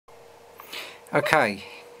Okay,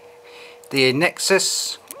 the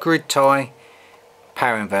Nexus grid tie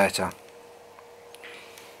power inverter,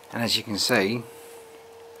 and as you can see,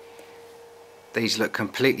 these look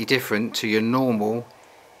completely different to your normal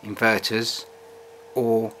inverters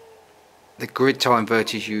or the grid tie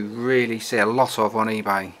inverters you really see a lot of on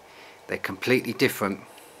eBay. They're completely different,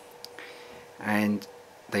 and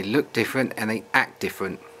they look different and they act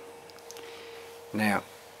different. Now,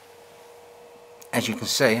 as you can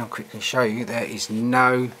see, I'll quickly show you, there is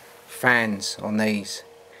no fans on these.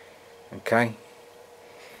 Okay,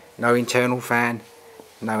 no internal fan,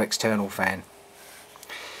 no external fan.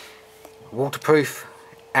 Waterproof,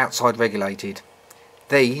 outside regulated.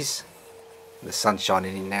 These, the sun's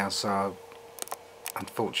shining in now, so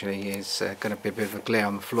unfortunately it's going to be a bit of a glare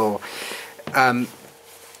on the floor.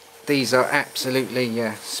 These are absolutely,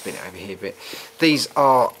 spin it over here a bit. These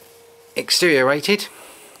are exterior rated.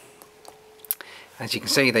 As you can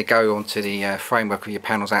see, they go onto the framework of your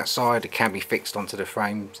panels outside. It can be fixed onto the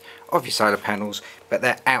frames of your solar panels, but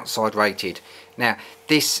they're outside rated. Now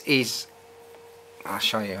this is, I'll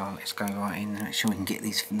show you, let's go right in and make sure we can get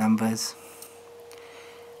these numbers.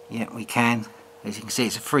 Yeah, we can. As you can see,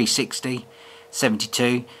 it's a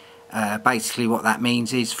 360-72. Basically what that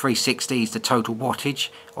means is 360 is the total wattage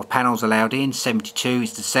of panels allowed in, 72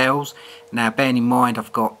 is the cells. Now bearing in mind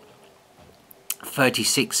I've got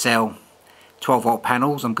 36 cell 12 volt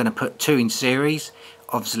panels, I'm going to put 2 in series.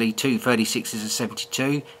 Obviously 2 36s are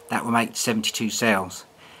 72, that will make 72 cells.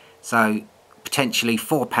 So potentially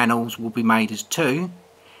 4 panels will be made as 2,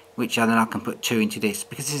 which then I can put 2 into this,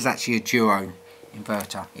 because this is actually a duo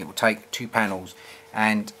inverter. It will take 2 panels,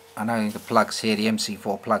 and I know the plugs here, the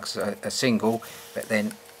MC4 plugs are single, but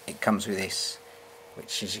then it comes with this,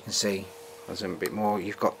 which as you can see, I'll zoom a bit more,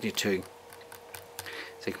 you've got your 2.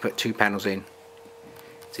 So you can put 2 panels in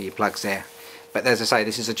to your plugs there. But as I say,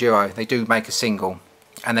 this is a duo. They do make a single,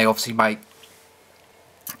 and they obviously make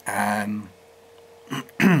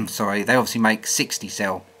sorry, they obviously make 60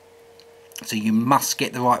 cell, so you must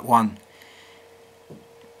get the right one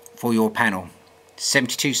for your panel.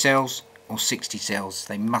 72 cells or 60 cells,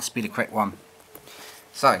 they must be the correct one.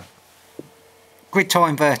 So, grid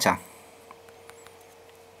tie inverter,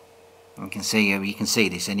 you can see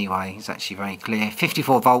this anyway, it's actually very clear.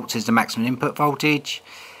 54 volts is the maximum input voltage.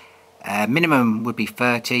 Minimum would be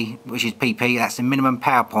 30, which is PP, that's the minimum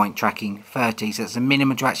power point tracking, 30, so that's the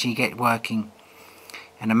minimum to actually get working.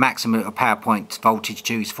 And the maximum of power point voltage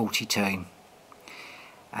due is 42.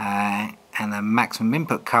 And the maximum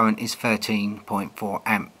input current is 13.4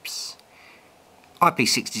 amps.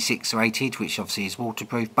 IP66 rated, which obviously is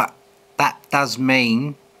waterproof, but that does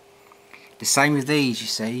mean, the same with these, you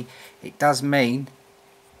see, it does mean,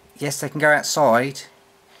 yes, they can go outside,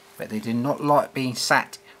 but they do not like being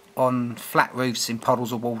sat on flat roofs in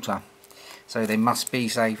puddles of water. So they must be,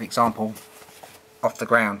 say for example, off the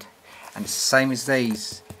ground. And it's the same as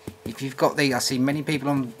these. If you've got these, I see many people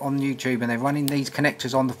on YouTube and they're running these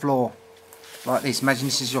connectors on the floor like this. Imagine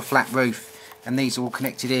this is your flat roof and these are all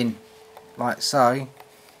connected in like so.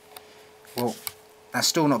 Well, that's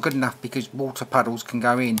still not good enough, because water puddles can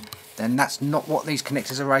go in. Then that's not what these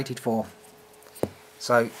connectors are rated for.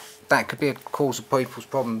 So that could be a cause of people's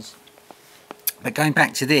problems. But going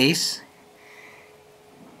back to this,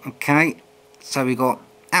 okay, so we got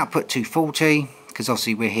output 240, because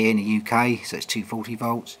obviously we're here in the UK, so it's 240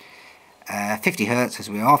 volts, 50 hertz, as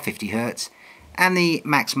we are 50 hertz, and the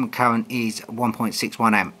maximum current is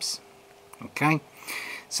 1.61 amps. Okay,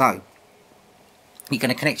 so you're going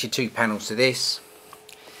to connect your 2 panels to this,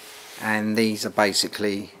 and these are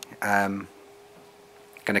basically going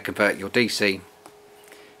to convert your DC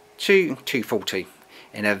to 240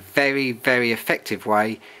 in a very, very effective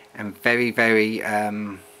way, and very, very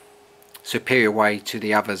superior way to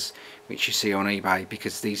the others which you see on eBay,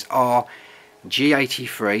 because these are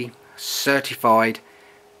G83 certified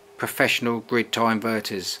professional grid tie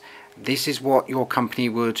inverters. This is what your company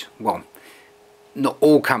would, well, not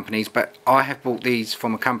all companies, but I have bought these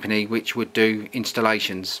from a company which would do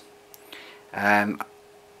installations.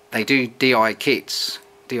 They do DIY kits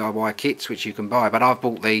which you can buy, but I've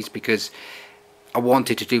bought these because I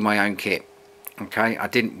wanted to do my own kit. Okay, I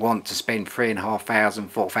didn't want to spend £3,500,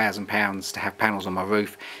 £4,000 to have panels on my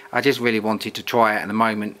roof. I just really wanted to try it at the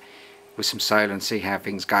moment with some solar and see how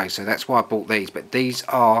things go. So that's why I bought these. But these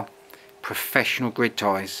are professional grid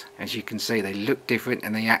ties. As you can see, they look different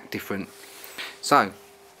and they act different. So,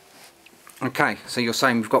 okay, so you're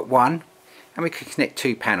saying we've got one, and we can connect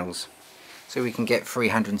 2 panels. So we can get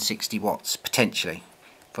 360 watts potentially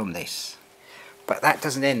from this. But that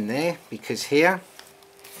doesn't end there, because here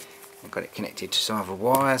I've got it connected to some other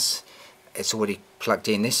wires. It's already plugged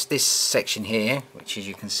in. This section here, which as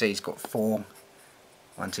you can see has got 4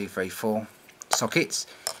 sockets,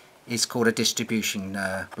 is called a distribution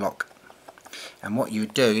block. And what you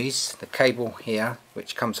do is the cable here,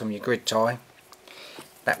 which comes from your grid tie,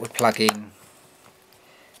 that would plug in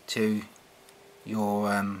to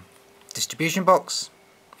your distribution box.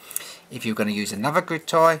 If you're going to use another grid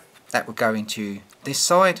tie, that would go into this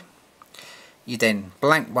side. You then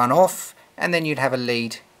blank one off, and then you'd have a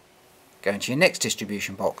lead going to your next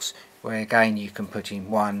distribution box, where again you can put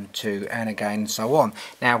in 1, 2, and again and so on.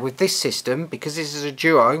 Now with this system, because this is a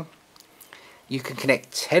duo, you can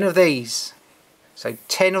connect 10 of these. So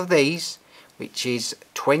 10 of these, which is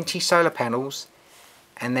 20 solar panels,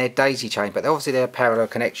 and they're daisy chain, but obviously they're a parallel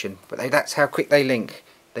connection, but that's how quick they link.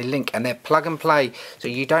 They link and they're plug and play, so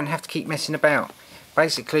you don't have to keep messing about.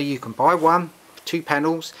 Basically you can buy 1, 2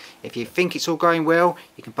 panels. If you think it's all going well,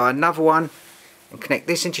 you can buy another one and connect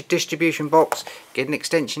this into your distribution box, get an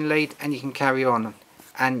extension lead, and you can carry on.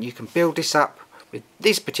 And you can build this up with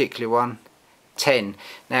this particular one, 10.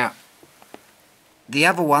 Now the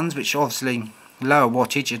other ones, which are obviously lower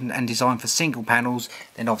wattage and designed for single panels,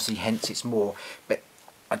 then obviously hence it's more. But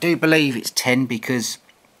I do believe it's 10 because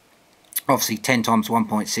obviously 10 times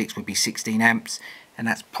 1.6 would be 16 amps, and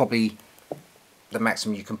that's probably the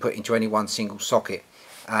maximum you can put into any one single socket.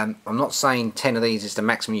 I'm not saying 10 of these is the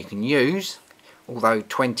maximum you can use, although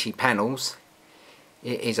 20 panels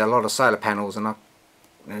is a lot of solar panels, and I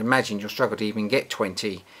imagine you'll struggle to even get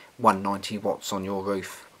 20 190 watts on your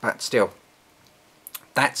roof, but still,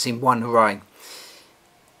 that's in one array.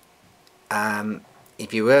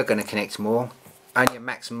 If you were going to connect more, only a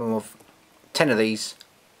maximum of 10 of these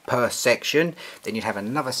per section, then you'd have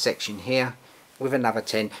another section here with another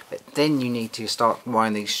 10, but then you need to start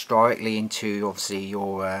wiring these directly into obviously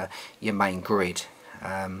your main grid,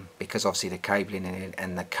 because obviously the cabling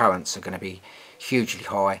and the currents are going to be hugely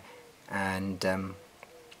high, and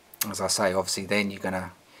as I say, obviously then you're going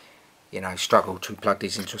to struggle to plug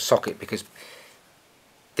these into a socket, because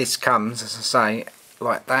this comes, as I say,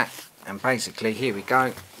 like that. And basically here we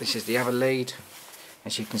go, this is the other lead,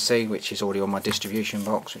 as you can see, which is already on my distribution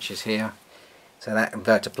box, which is here. So that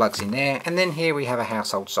inverter plugs in there, and then here we have a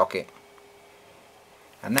household socket,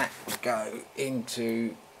 and that would go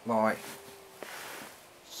into my,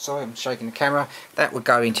 sorry I'm shaking the camera, that would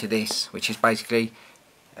go into this, which is basically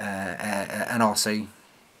an RC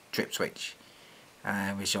trip switch,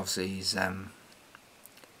 which obviously is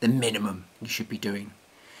the minimum you should be doing.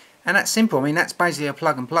 And that's simple. I mean, that's basically a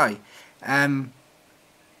plug and play.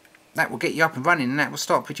 That will get you up and running, and that will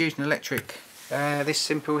start producing electric. This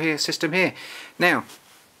simple system here. Now,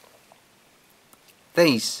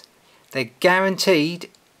 they're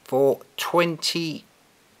guaranteed for 20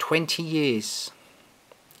 years,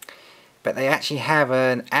 but they actually have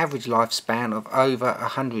an average lifespan of over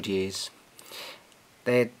 100 years.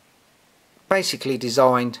 They're basically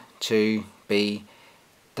designed to be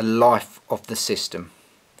the life of the system.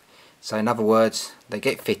 So in other words, they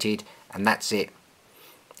get fitted and that's it.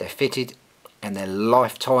 They're fitted and they're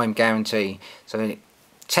lifetime guarantee. So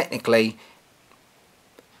technically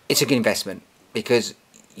it's a good investment, because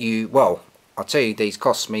I'll tell you, these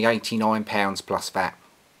cost me £89 plus VAT.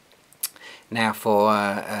 Now for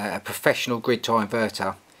a professional grid tie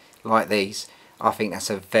inverter like these, I think that's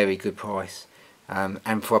a very good price,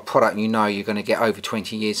 and for a product you're going to get over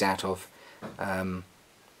 20 years out of,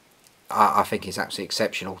 I think it's absolutely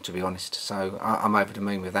exceptional, to be honest. So I'm over the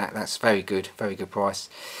moon with that. That's very good price.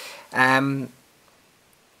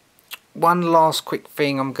 One last quick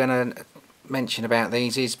thing I'm going to mention about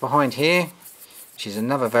these is behind here, which is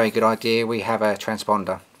another very good idea. We have a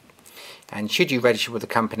transponder, and should you register with the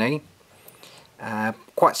company,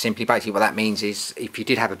 quite simply, basically what that means is if you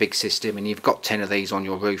did have a big system and you've got 10 of these on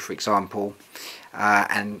your roof, for example,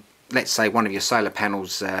 and let's say one of your solar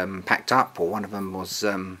panels packed up, or one of them was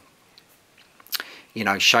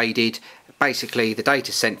shaded, basically the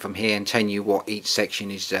data sent from here and telling you what each section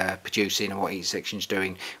is producing and what each section is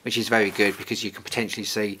doing, which is very good, because you can potentially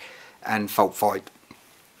see and fault find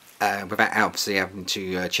without obviously having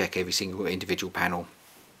to check every single individual panel.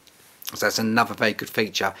 So that's another very good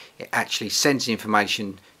feature. It actually sends the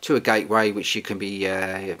information to a gateway, which you can be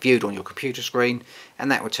viewed on your computer screen, and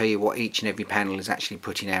that will tell you what each and every panel is actually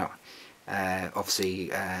putting out,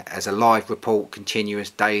 obviously as a live report, continuous,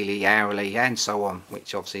 daily, hourly, and so on,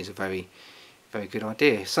 which obviously is a very good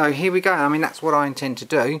idea. So here we go. I mean, that's what I intend to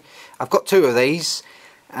do. I've got 2 of these,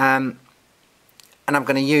 and I'm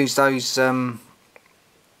going to use those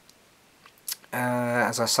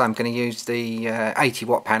as I say, I'm going to use the 80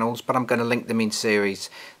 watt panels, but I'm going to link them in series,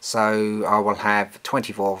 so I will have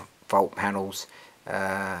 24 volt panels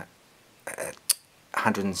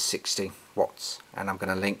 160 watts, and I'm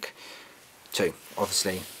going to link to,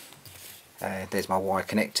 obviously, there's my wire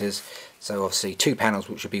connectors, so obviously 2 panels,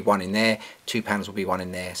 which would be one in there, 2 panels will be one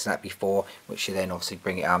in there, so that'd be 4, which should then obviously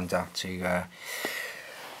bring it under to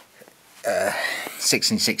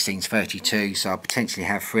 16/16 32, so I'll potentially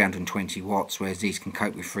have 320 watts, whereas these can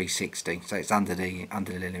cope with 360, so it's under the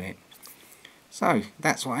limit. So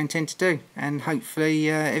that's what I intend to do, and hopefully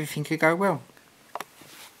everything could go well.